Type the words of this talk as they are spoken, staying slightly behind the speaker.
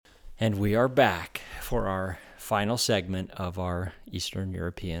And we are back for our final segment of our Eastern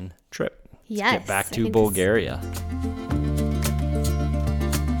European trip. Yes. Let's get back to Bulgaria.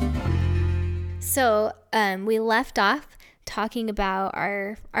 So we left off talking about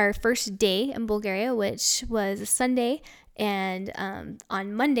our first day in Bulgaria, which was a Sunday. And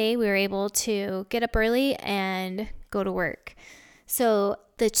on Monday, we were able to get up early and go to work. So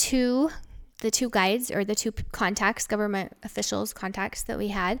the two guides, or the two contacts, government officials contacts that we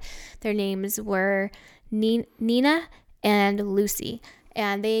had, their names were Nina and Lucy.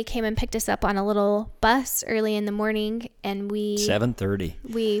 And they came and picked us up on a little bus early in the morning. And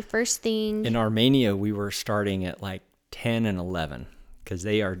 7:30. First thing. In Armenia, we were starting at like 10 and 11 because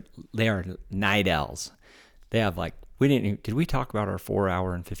they are night owls. They have like, did we talk about our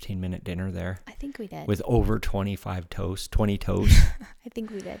 4-hour and 15-minute dinner there? I think we did. With over 20 toasts. I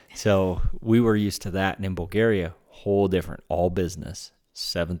think we did. So we were used to that. And in Bulgaria, whole different, all business,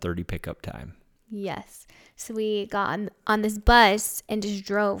 7:30 pickup time. Yes. So we got on this bus and just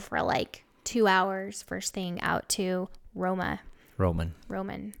drove for like 2 hours first thing out to Roman.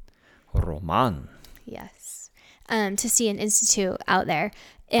 Yes. To see an institute out there.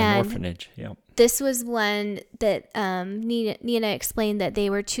 And an orphanage, yeah. This was one that Nina explained that they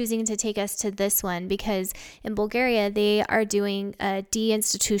were choosing to take us to this one because in Bulgaria, they are doing a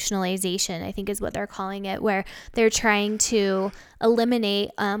deinstitutionalization, I think is what they're calling it, where they're trying to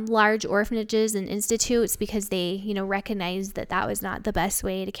eliminate large orphanages and institutes because they, recognized that was not the best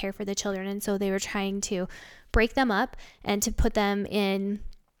way to care for the children. And so they were trying to break them up and to put them in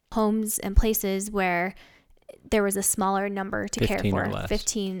homes and places where there was a smaller number to care for.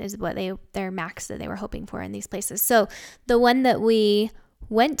 15 is what their max that they were hoping for in these places. So the one that we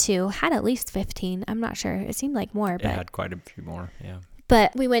went to had at least 15. I'm not sure. It seemed like more. It had quite a few more, yeah.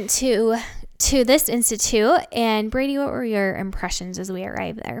 But we went to this institute. And Brady, what were your impressions as we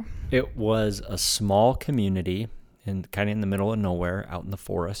arrived there? It was a small community kind of in the middle of nowhere out in the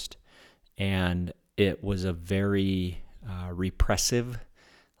forest. And it was a very repressive,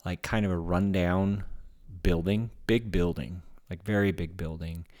 like kind of a rundown big building, like very big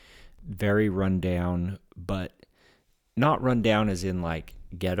building, very rundown, but not rundown as in like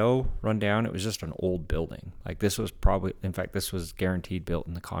ghetto rundown. It was just an old building. Like this was guaranteed built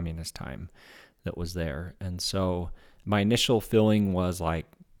in the communist time that was there. And so my initial feeling was like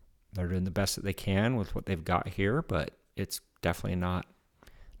they're doing the best that they can with what they've got here, but it's definitely not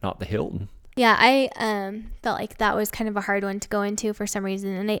the Hilton. Yeah, I felt like that was kind of a hard one to go into for some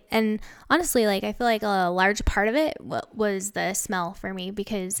reason. And honestly, like I feel like a large part of it was the smell for me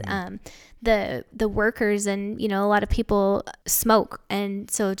because the workers and, a lot of people smoke. And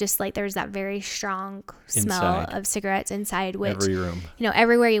so just like there's that very strong smell of cigarettes inside, which, every room.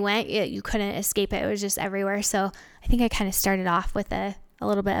 Everywhere you went, you couldn't escape it. It was just everywhere. So I think I kind of started off with a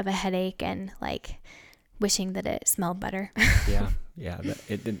little bit of a headache and like wishing that it smelled better. Yeah,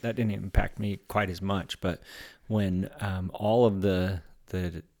 that didn't impact me quite as much. But when all of the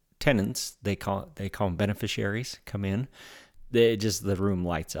tenants, they call them beneficiaries, come in, the room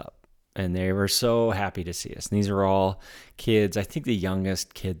lights up, and they were so happy to see us. And these are all kids. I think the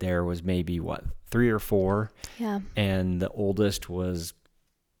youngest kid there was maybe 3 or 4, yeah, and the oldest was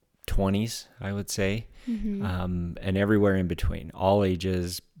 20s, I would say, mm-hmm. And everywhere in between, all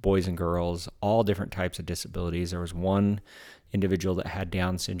ages, boys and girls, all different types of disabilities. There was one individual that had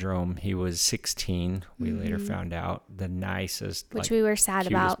Down syndrome. He was 16. We mm-hmm. later found out, the nicest, which we were sad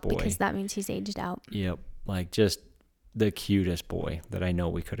about boy. Because that means he's aged out. Yep. Like just the cutest boy that I know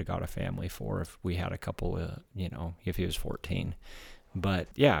we could have got a family for if we had a couple of, if he was 14. But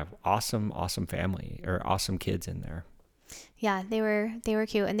yeah, awesome family or awesome kids in there. Yeah, they were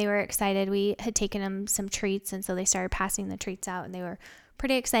cute and they were excited. We had taken them some treats, and so they started passing the treats out, and they were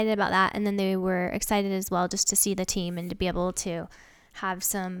pretty excited about that. And then they were excited as well just to see the team and to be able to have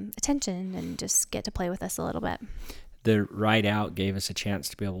some attention and just get to play with us a little bit. The ride out gave us a chance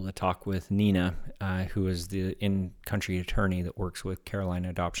to be able to talk with Nina, who is the in-country attorney that works with Carolina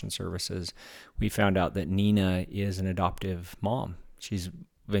Adoption Services. We found out that Nina is an adoptive mom. She's,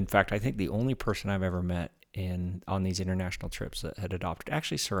 in fact, I think the only person I've ever met on these international trips that had adopted.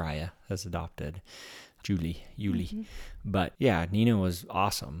 Actually, Soraya has adopted Julie. Mm-hmm. But yeah, Nina was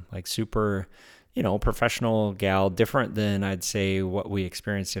awesome. Like super, professional gal, different than I'd say what we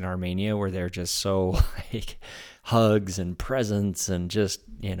experienced in Armenia, where they're just so like hugs and presents and just,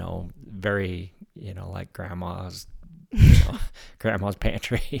 very, like grandma's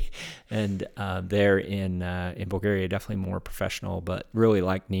pantry. And there in Bulgaria, definitely more professional, but really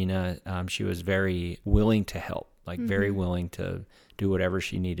like Nina, she was very willing to help. like very willing to do whatever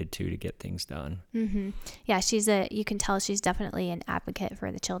she needed to get things done. Yeah, you can tell she's definitely an advocate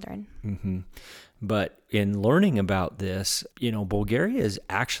for the children. But in learning about this, Bulgaria is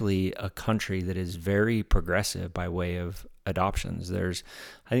actually a country that is very progressive by way of adoptions. I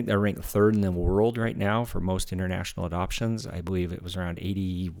think they're ranked third in the world right now for most international adoptions. I believe it was around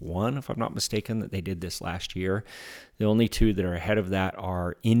 81, if I'm not mistaken, that they did this last year. The only two that are ahead of that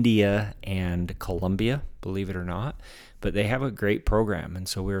are India and Colombia, believe it or not. But they have a great program, and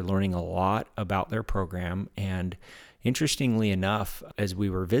so we're learning a lot about their program. And interestingly enough, as we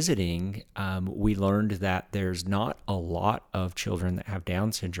were visiting, we learned that there's not a lot of children that have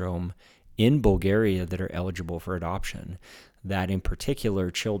Down syndrome in Bulgaria that are eligible for adoption. That in particular,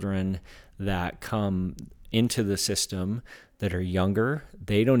 children that come into the system that are younger,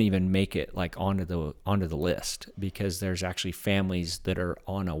 they don't even make it like onto the list, because there's actually families that are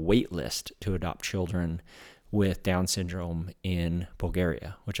on a wait list to adopt children with Down syndrome in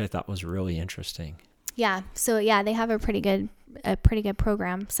Bulgaria, which I thought was really interesting. Yeah. So they have a pretty good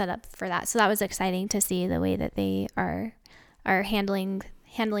program set up for that. So that was exciting to see the way that they are handling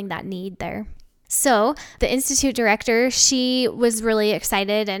that need there. So the Institute director, she was really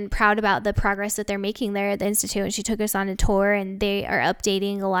excited and proud about the progress that they're making there at the Institute. And she took us on a tour, and they are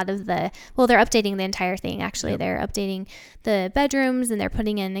updating they're updating the entire thing, actually. Yep. They're updating the bedrooms, and they're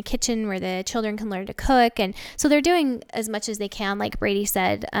putting in a kitchen where the children can learn to cook. And so they're doing as much as they can, like Brady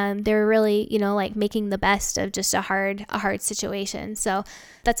said. They're really, like making the best of just a hard situation. So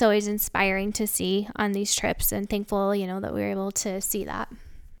that's always inspiring to see on these trips, and thankful, that we were able to see that.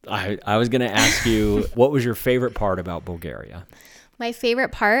 I was going to ask you, what was your favorite part about Bulgaria? My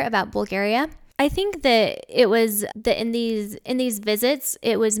favorite part about Bulgaria, I think that it was that in these visits,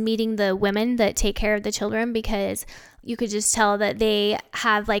 it was meeting the women that take care of the children, because you could just tell that they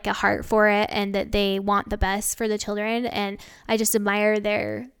have like a heart for it and that they want the best for the children. And I just admire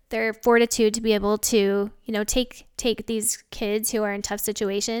their fortitude to be able to, take these kids who are in tough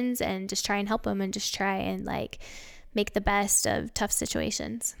situations and just try and help them, and just try and like make the best of tough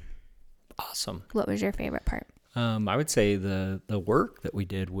situations. Awesome. What was your favorite part? I would say the work that we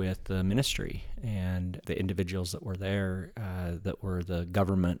did with the ministry and the individuals that were there, that were the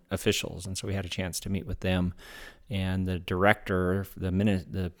government officials. And so we had a chance to meet with them. And the director, I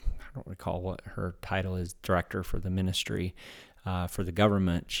don't recall what her title is, director for the ministry, for the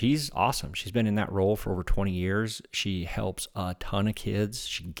government. She's awesome. She's been in that role for over 20 years. She helps a ton of kids.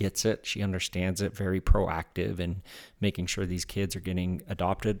 She gets it. She understands it, very proactive in making sure these kids are getting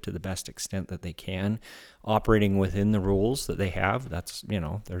adopted to the best extent that they can, operating within the rules that they have. That's,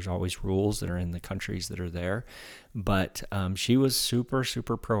 there's always rules that are in the countries that are there. But she was super,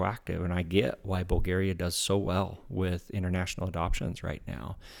 super proactive. And I get why Bulgaria does so well with international adoptions right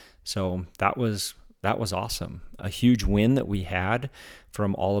now. So that was awesome. A huge win that we had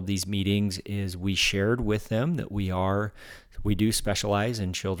from all of these meetings is we shared with them that we do specialize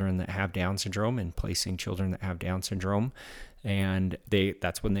in children that have Down syndrome and placing children that have Down syndrome. And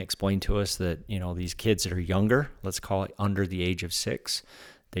that's when they explained to us that, these kids that are younger, let's call it under the age of 6,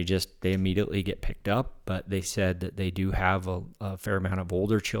 they immediately get picked up. But they said that they do have a fair amount of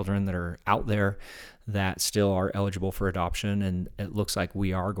older children that are out there that still are eligible for adoption. And it looks like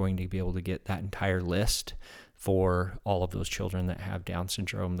we are going to be able to get that entire list for all of those children that have Down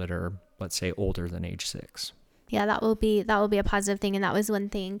syndrome that are, let's say, older than age 6. Yeah, that will be a positive thing. And that was one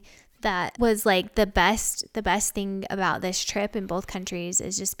thing that was like the best thing about this trip in both countries,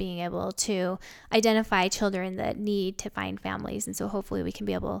 is just being able to identify children that need to find families. And so hopefully we can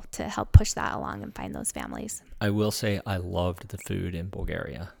be able to help push that along and find those families. I will say I loved the food in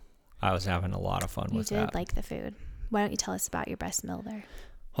Bulgaria. I was having a lot of fun with that. You did like the food. Why don't you tell us about your best meal there?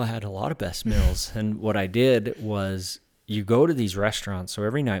 Well, I had a lot of best meals. And what I did was, you go to these restaurants. So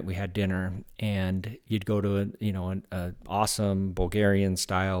every night we had dinner, and you'd go to an awesome Bulgarian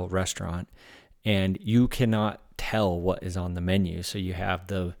style restaurant, and you cannot tell what is on the menu. So you have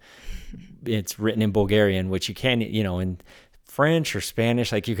it's written in Bulgarian, which you can, in French or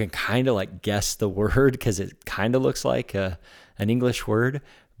Spanish, like you can kind of like guess the word because it kind of looks like an English word.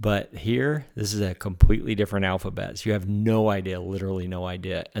 But here, this is a completely different alphabet. So you have no idea, literally no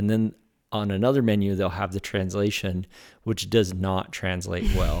idea. And then on another menu, they'll have the translation, which does not translate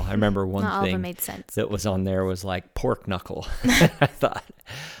well. I remember one thing made sense. That was on there was like pork knuckle. I thought,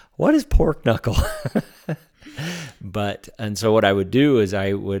 what is pork knuckle? And so what I would do is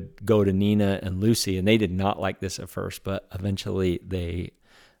I would go to Nina and Lucy, and they did not like this at first, but eventually they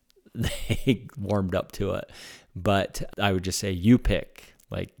warmed up to it. But I would just say, you pick.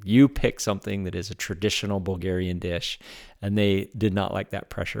 Like, you pick something that is a traditional Bulgarian dish, and they did not like that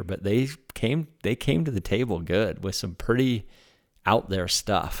pressure, but they came to the table good with some pretty out there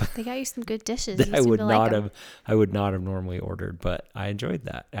stuff They got you some good dishes. that You seem to like them. I would not have normally ordered, but I enjoyed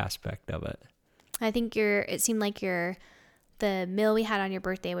that aspect of it. I think it seemed like the meal we had on your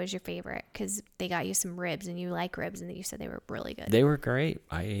birthday was your favorite because they got you some ribs, and you like ribs, and you said they were really good. They were great.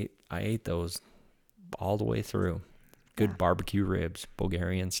 I ate those all the way through. Good barbecue ribs,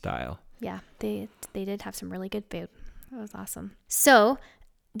 Bulgarian style. Yeah, they did have some really good food. That was awesome. So,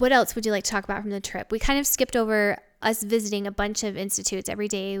 what else would you like to talk about from the trip? We kind of skipped over us visiting a bunch of institutes. Every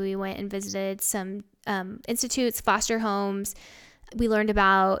day we went and visited some institutes, foster homes. We learned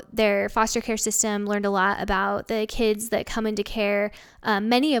about their foster care system, learned a lot about the kids that come into care,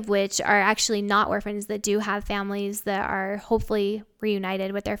 many of which are actually not orphans, that do have families that are hopefully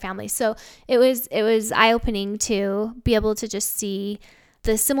reunited with their families. So it was eye-opening to be able to just see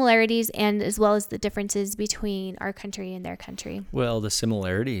the similarities and as well as the differences between our country and their country. Well, the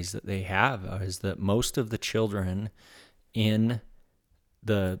similarities that they have is that most of the children in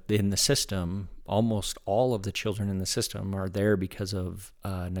the system, almost all of the children in the system are there because of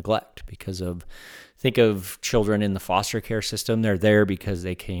neglect, think of children in the foster care system. They're there because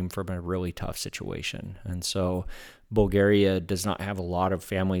they came from a really tough situation. And so Bulgaria does not have a lot of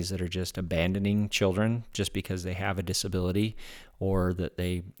families that are just abandoning children just because they have a disability or that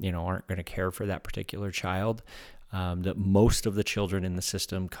they, aren't going to care for that particular child. That most of the children in the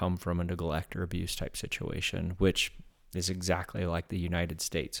system come from a neglect or abuse type situation, which is exactly like the United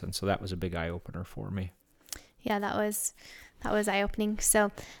States. And so that was a big eye-opener for me. Yeah, that was eye-opening. So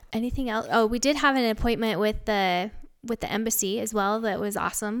anything else? Oh, we did have an appointment with the embassy as well. That was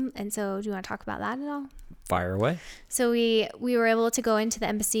awesome. And so do you want to talk about that at all? Fire away. So we were able to go into the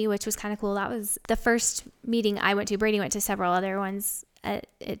embassy, which was kind of cool. That was the first meeting I went to. Brady went to several other ones at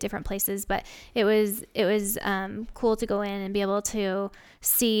different places, but it was cool to go in and be able to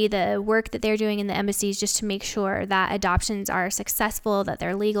see the work that they're doing in the embassies just to make sure that adoptions are successful, that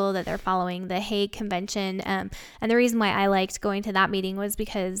they're legal, that they're following the Hague Convention. And the reason why I liked going to that meeting was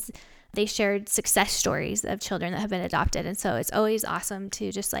because they shared success stories of children that have been adopted. And so it's always awesome to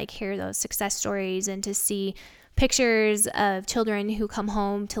just like hear those success stories and to see pictures of children who come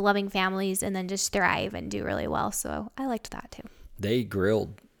home to loving families and then just thrive and do really well. So I liked that too. They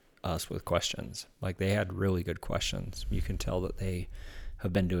grilled us with questions. Like, they had really good questions. You can tell that they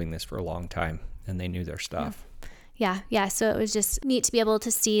have been doing this for a long time and they knew their stuff. Yeah. So it was just neat to be able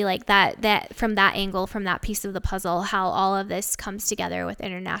to see like that from that angle, from that piece of the puzzle, how all of this comes together with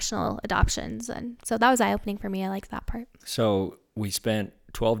international adoptions. And so that was eye-opening for me. I liked that part. So we spent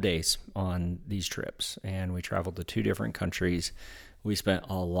 12 days on these trips and we traveled to 2 different countries. We spent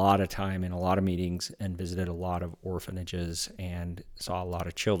a lot of time in a lot of meetings and visited a lot of orphanages and saw a lot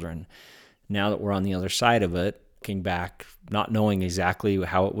of children. Now that we're on the other side of it, looking back, not knowing exactly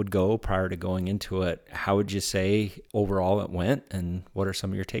how it would go prior to going into it, how would you say overall it went, and what are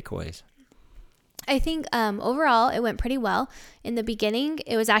some of your takeaways? I think overall it went pretty well. In the beginning,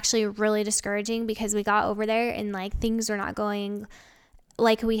 it was actually really discouraging because we got over there and like things were not going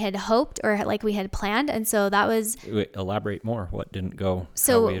like we had hoped or like we had planned. And so that was... Elaborate more. What didn't go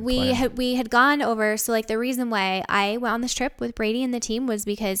so how we had gone over. So like the reason why I went on this trip with Brady and the team was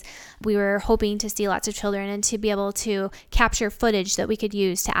because we were hoping to see lots of children and to be able to capture footage that we could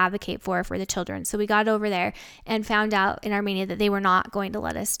use to advocate for the children. So we got over there and found out in Armenia that they were not going to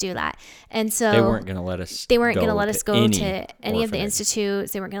let us do that. And so they weren't going to let us go to any of the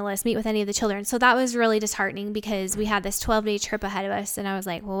institutes. They weren't going to let us meet with any of the children. So that was really disheartening because we had this 12-day trip ahead of us. And I was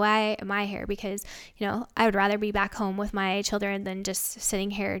like, well, why am I here? Because, I would rather be back home with my children than just sitting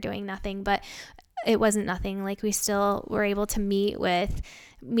here doing nothing. But it wasn't nothing. Like, we still were able to meet with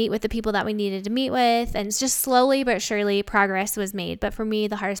the people that we needed to meet with. And just slowly but surely progress was made. But for me,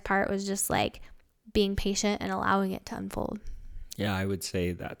 the hardest part was just like being patient and allowing it to unfold. Yeah, I would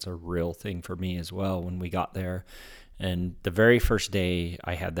say that's a real thing for me as well when we got there. And the very first day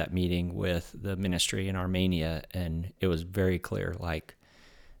I had that meeting with the ministry in Armenia, and it was very clear, like,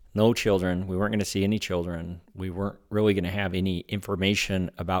 no children. We weren't going to see any children. We weren't really going to have any information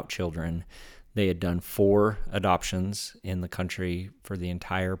about children. They had done 4 adoptions in the country for the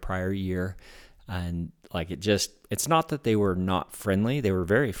entire prior year. And like, it's not that they were not friendly. They were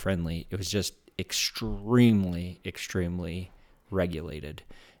very friendly. It was just extremely, extremely regulated.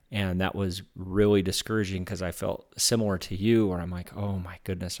 And that was really discouraging because I felt similar to you where I'm like, oh my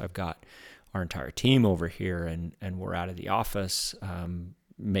goodness, I've got our entire team over here and we're out of the office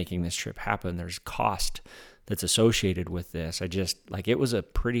making this trip happen. There's cost that's associated with this. It was a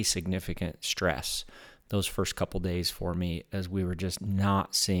pretty significant stress those first couple days for me, as we were just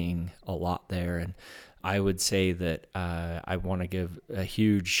not seeing a lot there. And I would say that I want to give a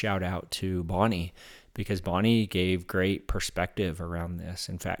huge shout out to Bonnie, because Bonnie gave great perspective around this.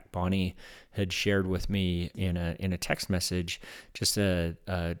 In fact, Bonnie had shared with me in a text message just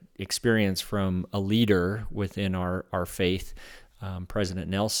a experience from a leader within our faith, President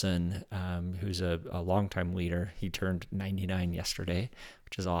Nelson, who's a longtime leader. He turned 99 yesterday,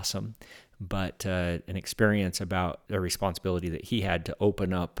 which is awesome. But an experience about the responsibility that he had to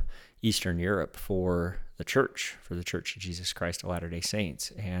open up Eastern Europe for the Church of Jesus Christ of Latter-day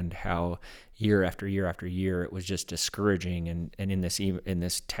Saints, and how year after year after year it was just discouraging. And in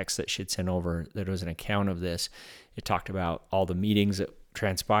this text that she'd sent over, that was an account of this, it talked about all the meetings that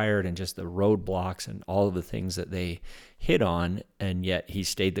transpired and just the roadblocks and all of the things that they hit on, and yet he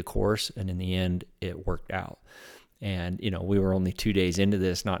stayed the course, and in the end it worked out. And, we were only 2 days into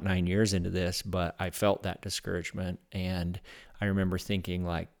this, not 9 years into this, but I felt that discouragement. And I remember thinking,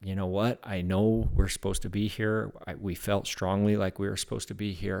 like, you know what? I know we're supposed to be here. We felt strongly like we were supposed to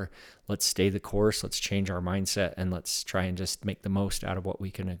be here. Let's stay the course. Let's change our mindset, and let's try and just make the most out of what we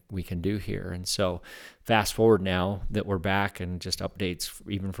can do here. And so fast forward now that we're back, and just updates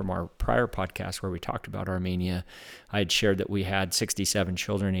even from our prior podcast where we talked about Armenia, I had shared that we had 67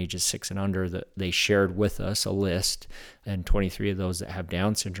 children ages 6 and under that they shared with us a list, and 23 of those that have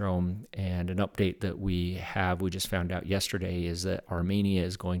Down syndrome. And an update that we just found out yesterday, is that Armenia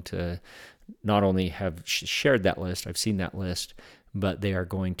is going to not only have shared that list, I've seen that list, but they are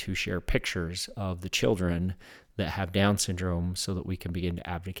going to share pictures of the children that have Down syndrome, so that we can begin to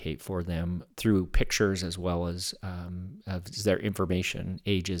advocate for them through pictures, as well as their information,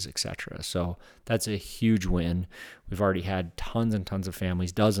 ages, etc. So that's a huge win. We've already had tons and tons of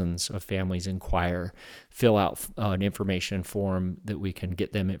families, dozens of families inquire, fill out an information form that we can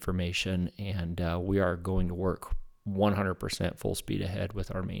get them information, and we are going to work 100% full speed ahead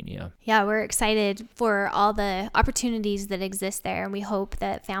with Armenia. Yeah, we're excited for all the opportunities that exist there, and we hope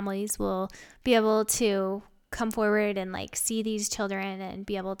that families will be able to come forward and see these children and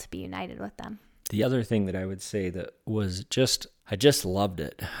be able to be united with them. The other thing that I would say that was I just loved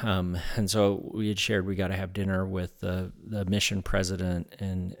it. And so we had shared we got to have dinner with the mission president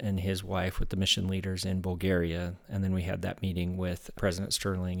and his wife, with the mission leaders in Bulgaria. And then we had that meeting with President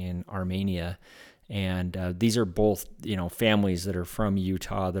Sterling in Armenia. And these are both, families that are from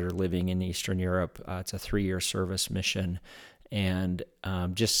Utah that are living in Eastern Europe. It's a 3-year service mission. And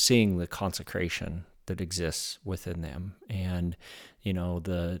just seeing the consecration that exists within them. And,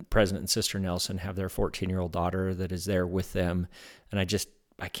 the president and sister Nelson have their 14-year-old daughter that is there with them. And I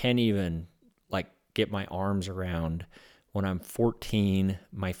can't even get my arms around, when I'm 14,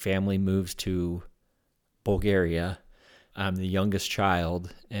 my family moves to Bulgaria. I'm the youngest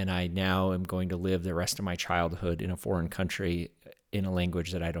child, and I now am going to live the rest of my childhood in a foreign country in a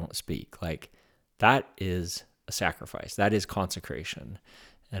language that I don't speak. That is a sacrifice. That is consecration.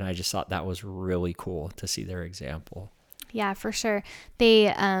 And I just thought that was really cool to see their example. Yeah, for sure. They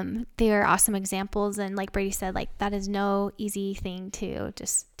are awesome examples. And like Brady said, that is no easy thing to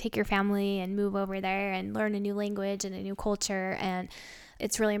just take your family and move over there and learn a new language and a new culture. And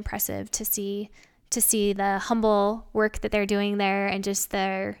it's really impressive to see the humble work that they're doing there, and just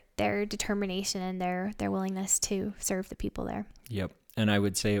their determination and their willingness to serve the people there. Yep. And I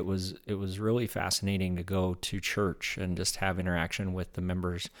would say it was really fascinating to go to church and just have interaction with the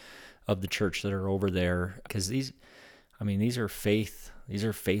members of the church that are over there, because these are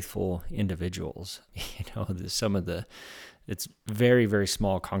faithful individuals. It's very, very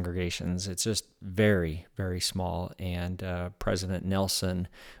small congregations. It's just very, very small. And President Nelson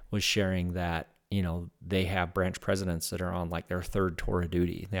was sharing that, they have branch presidents that are on their third tour of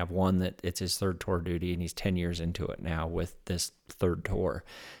duty. They have one that it's his third tour of duty, and he's 10 years into it now with this third tour.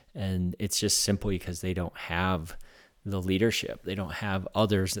 And it's just simply because they don't have the leadership. They don't have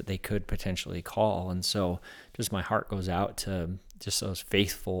others that they could potentially call. And so just my heart goes out to just those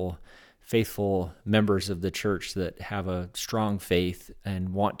faithful members of the church that have a strong faith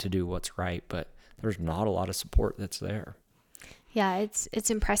and want to do what's right, but there's not a lot of support that's there. Yeah,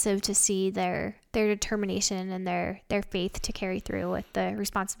 it's impressive to see their determination and their faith to carry through with the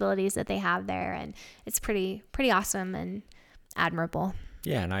responsibilities that they have there, and it's pretty awesome and admirable.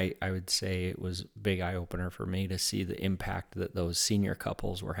 Yeah, and I would say it was a big eye-opener for me to see the impact that those senior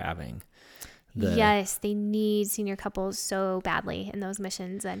couples were having. Yes, they need senior couples so badly in those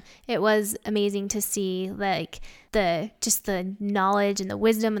missions, and it was amazing to see the knowledge and the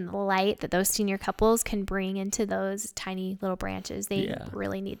wisdom and the light that those senior couples can bring into those tiny little branches. They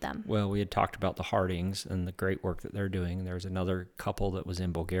really need them. Well, we had talked about the Hardings and the great work that they're doing. There was another couple that was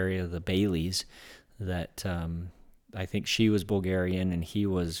in Bulgaria, the Baileys, that I think she was Bulgarian and he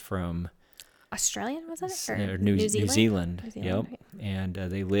was from Australian, was it? Or New Zealand. New Zealand, Yep. right. And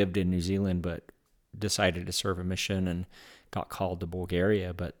they lived in New Zealand, but decided to serve a mission and got called to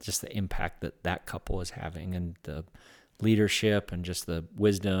Bulgaria. But just the impact that couple is having, and the leadership and just the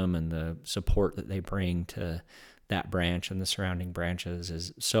wisdom and the support that they bring to that branch and the surrounding branches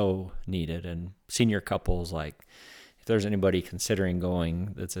is so needed. And senior couples, like, if there's anybody considering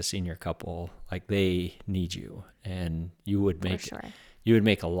going that's a senior couple, like, they need you, and you would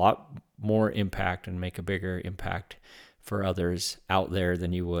make a lot more impact and make a bigger impact for others out there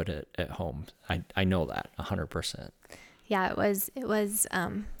than you would at home. I know that 100%. Yeah, it was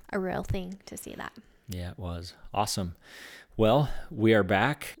a real thing to see that. Yeah, it was awesome. Well, we are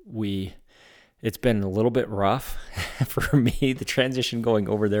back. It's been a little bit rough for me. The transition going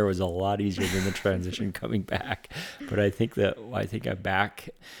over there was a lot easier than the transition coming back. But I think I'm back.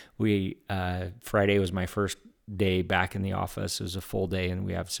 Friday was my first day back in the office. It was a full day, and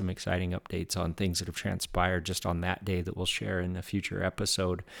we have some exciting updates on things that have transpired just on that day that we'll share in a future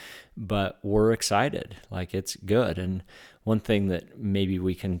episode. But we're excited. Like, it's good. And one thing that maybe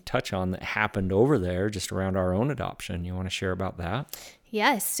we can touch on that happened over there just around our own adoption. You want to share about that?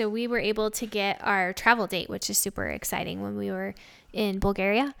 Yes. So we were able to get our travel date, which is super exciting, when we were in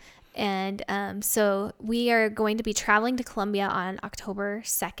Bulgaria. And so we are going to be traveling to Colombia on October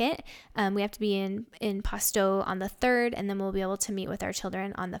 2nd. We have to be in Pasto on the 3rd, and then we'll be able to meet with our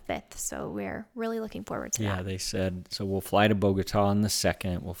children on the 5th. So we're really looking forward to that. Yeah, they said, so we'll fly to Bogota on the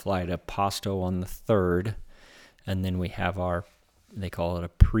 2nd. We'll fly to Pasto on the 3rd. And then we have they call it a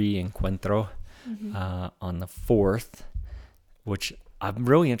pre-encuentro on the 4th, which I'm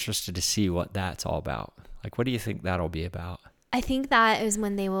really interested to see what that's all about. Like, what do you think that'll be about? I think that is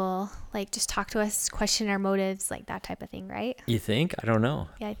when they will, like, just talk to us, question our motives, like that type of thing, right? You think? I don't know.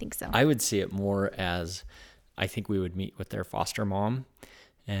 Yeah, I think so. I would see it more as, I think we would meet with their foster mom,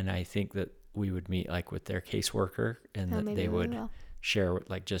 and I think that we would meet, like, with their caseworker, and that they would share,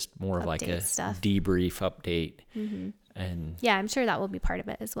 like, just more of like a debrief update. Mm-hmm. And yeah, I'm sure that will be part of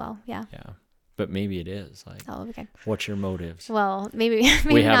it as well. Yeah. Yeah. But maybe it is, like, okay. What's your motives? Well, maybe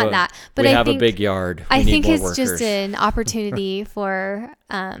not that. But I think a big yard. I think it's workers. Just an opportunity for,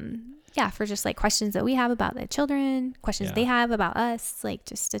 for just, like, questions that we have about the children, questions they have about us, like,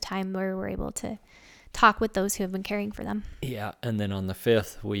 just a time where we're able to talk with those who have been caring for them. Yeah. And then on the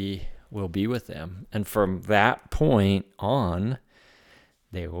 5th, we will be with them. And from that point on,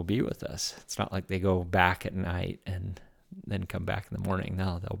 they will be with us. It's not like they go back at night and then come back in the morning.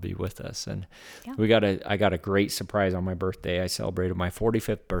 No, they'll be with us. And I got a great surprise on my birthday. I celebrated my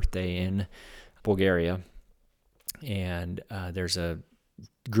 45th birthday in Bulgaria, and there's a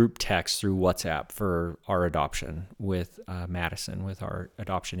group text through WhatsApp for our adoption with Madison, with our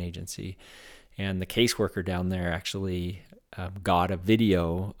adoption agency. And the caseworker down there actually got a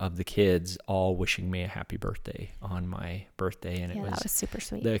video of the kids all wishing me a happy birthday on my birthday. And that was super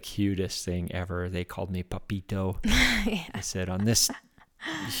sweet. The cutest thing ever. They called me Papito. I said, on this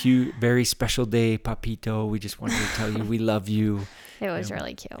very special day, Papito, we just wanted to tell you we love you. It was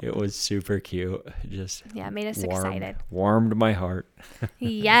really cute. It was super cute. Just it made us excited. Warmed my heart.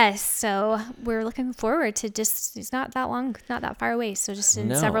 Yes. So we're looking forward to it's not that long, not that far away. So just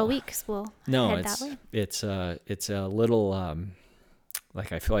in several weeks, we'll head that way. It's a little,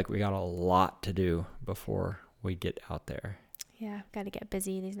 like, I feel like we got a lot to do before we get out there. Yeah. Got to get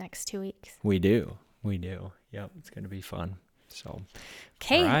busy these next 2 weeks. We do. Yep. It's going to be fun. So,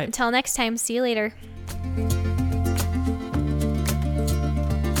 okay. Right. Until next time. See you later.